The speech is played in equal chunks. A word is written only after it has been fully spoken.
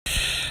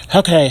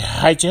Okay,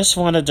 I just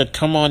wanted to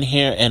come on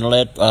here and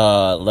let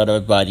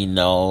everybody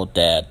know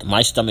that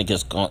my stomach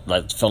is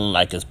feeling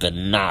like it's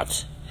been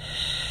knocked.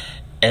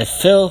 It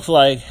feels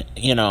like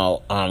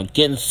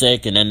getting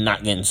sick and then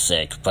not getting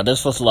sick, but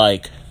this was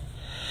like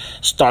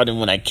starting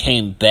when I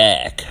came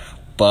back.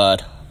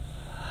 But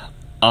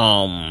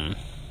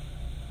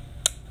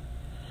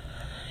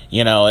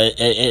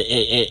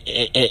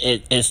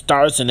it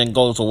starts and then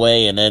goes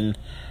away, and then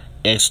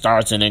it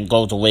starts and then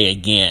goes away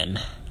again.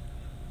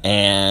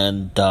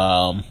 And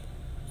so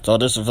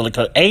this is really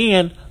good.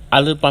 And I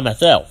live by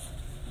myself.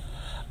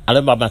 I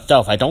don't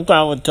go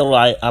out until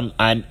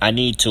I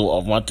need to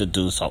or want to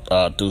do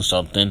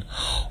something,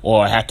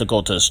 or I have to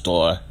go to the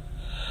store.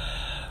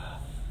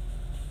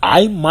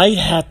 I might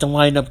have to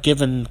wind up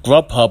giving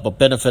Grubhub a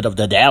benefit of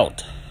the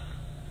doubt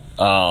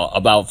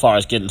about as far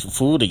as getting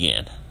food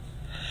again.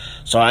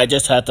 So I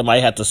just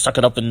might have to suck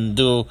it up and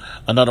do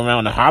another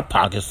round of Hot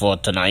Pockets for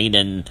tonight,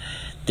 and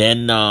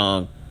then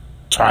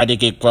try to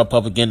get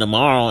Grubhub again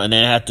tomorrow, and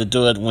then have to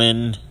do it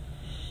when,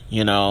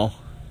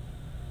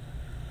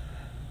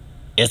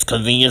 it's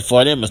convenient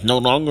for them. It's no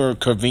longer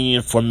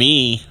convenient for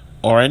me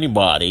or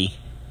anybody.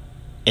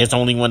 It's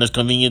only when it's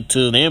convenient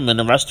to them in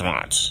the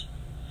restaurants.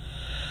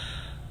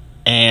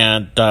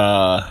 And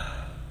I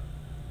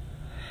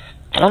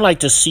don't like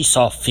this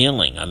seesaw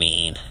feeling. I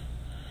mean,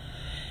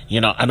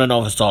 I don't know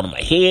if it's all in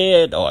my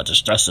head or the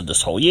stress of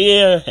this whole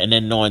year, and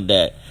then knowing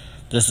that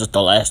this is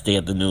the last day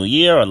of the new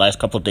year or last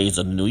couple of days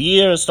of the new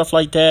year and stuff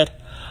like that.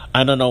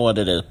 I don't know what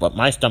it is, but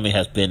my stomach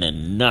has been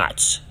in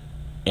knots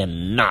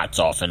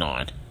off and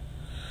on.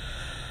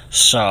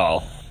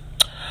 So,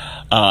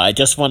 I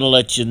just want to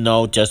let you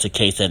know, just in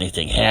case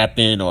anything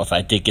happened, or if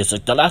I did get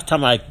sick. The last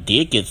time I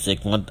did get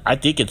sick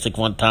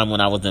one time when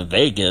I was in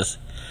Vegas,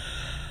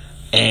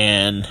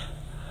 and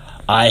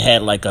I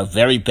had like a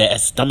very bad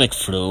stomach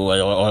flu,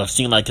 or it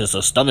seemed like it's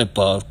a stomach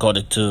bug,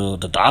 according to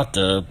the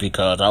doctor,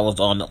 because I was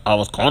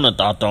calling the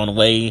doctor on the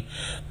way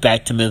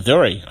back to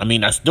Missouri. I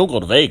mean, I still go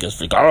to Vegas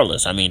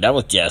regardless. I mean, that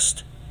was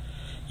just,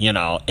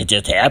 it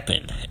just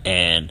happened.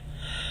 And,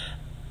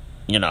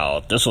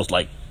 this was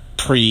like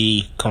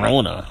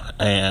pre-corona.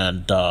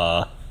 And,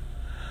 I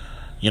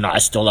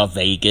still love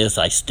Vegas.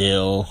 I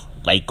still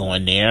like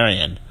going there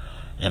and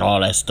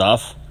all that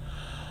stuff.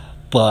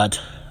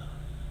 But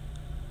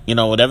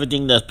with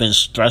everything that's been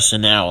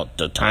stressing out,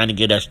 the trying to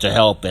get extra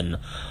help and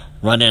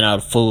running out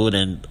of food,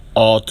 and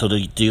all till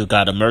you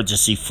got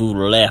emergency food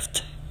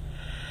left,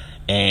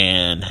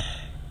 and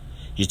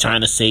you're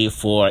trying to save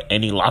for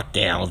any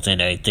lockdowns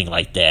and anything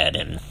like that.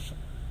 And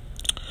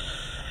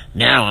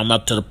now I'm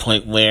up to the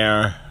point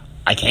where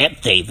I can't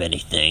save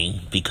anything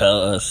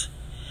because,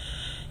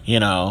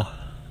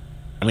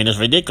 it's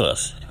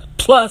ridiculous.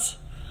 Plus,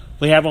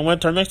 we have a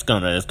winter mix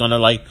coming. It's gonna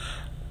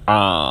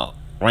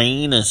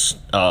rain and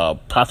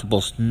possible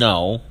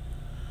snow.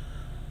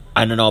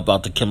 I don't know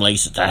about the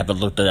accumulations. I haven't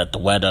looked at the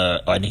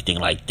weather or anything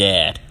like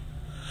that.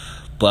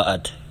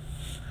 But,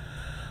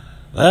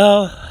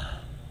 well,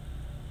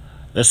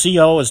 the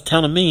CEO is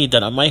telling me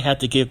that I might have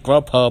to give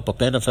Grubhub a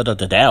benefit of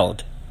the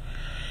doubt.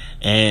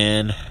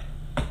 And,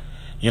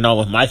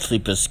 with my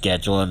sleeping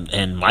schedule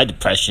and my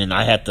depression,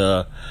 I had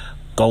to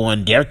go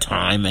on their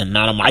time and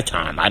not on my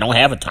time. I don't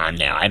have a time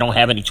now. I don't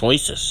have any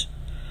choices.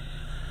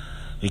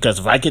 Because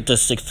if I get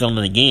this sick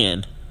feeling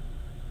again,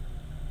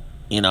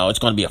 it's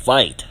going to be a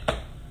fight.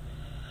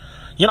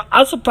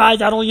 I'm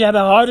surprised I don't even have a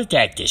heart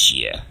attack this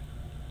year.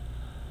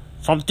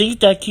 From things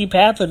that keep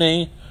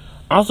happening,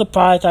 I'm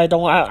surprised I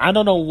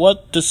don't know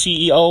what the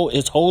CEO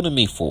is holding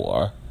me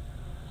for.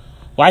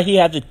 Why he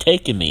hasn't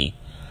taken me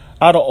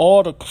out of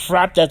all the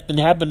crap that's been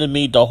happening to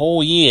me the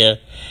whole year,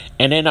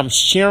 and then I'm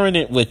sharing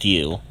it with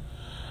you.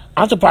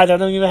 I'm surprised I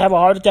don't even have a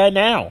heart attack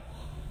now.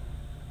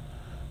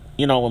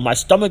 With my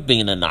stomach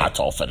being in knots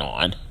off and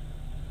on,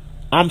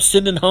 I'm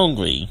sitting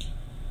hungry,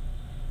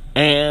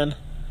 and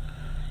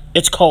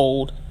it's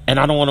cold, and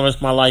I don't want to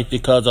risk my life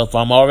because of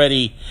I'm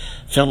already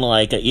feeling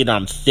like either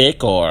I'm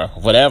sick or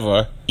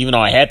whatever, even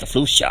though I had the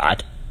flu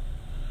shot.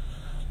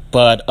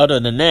 But other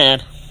than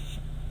that,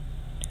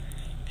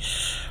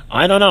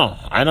 I don't know.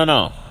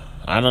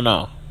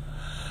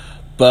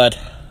 But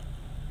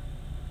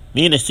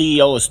me and the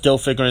CEO is still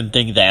figuring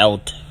things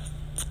out,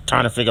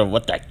 trying to figure out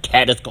what the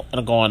cat is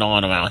going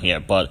on around here.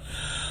 But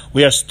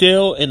we are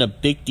still in a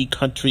big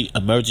country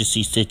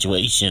emergency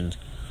situation.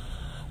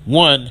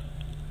 One,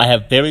 I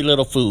have very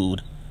little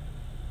food,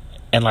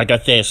 and like I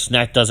said,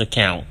 snack doesn't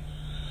count.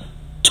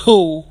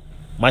 Two,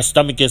 my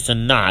stomach is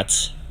in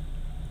knots.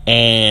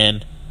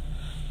 And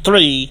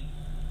three,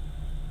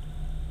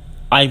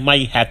 I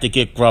might have to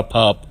get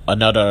Grubhub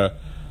another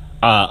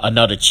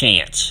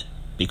chance,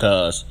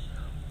 because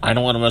I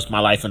don't want to risk my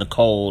life in the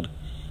cold.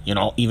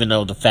 Even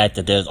though the fact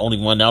that there's only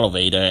one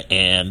elevator,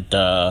 and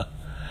I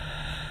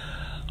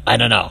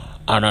don't know.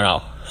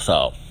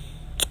 So,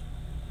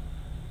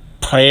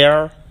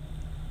 prayer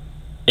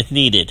is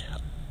needed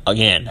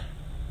again.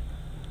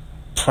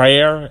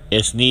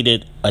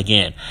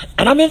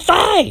 And I'm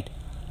inside.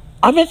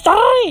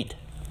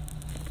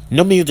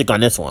 No music on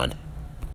this one.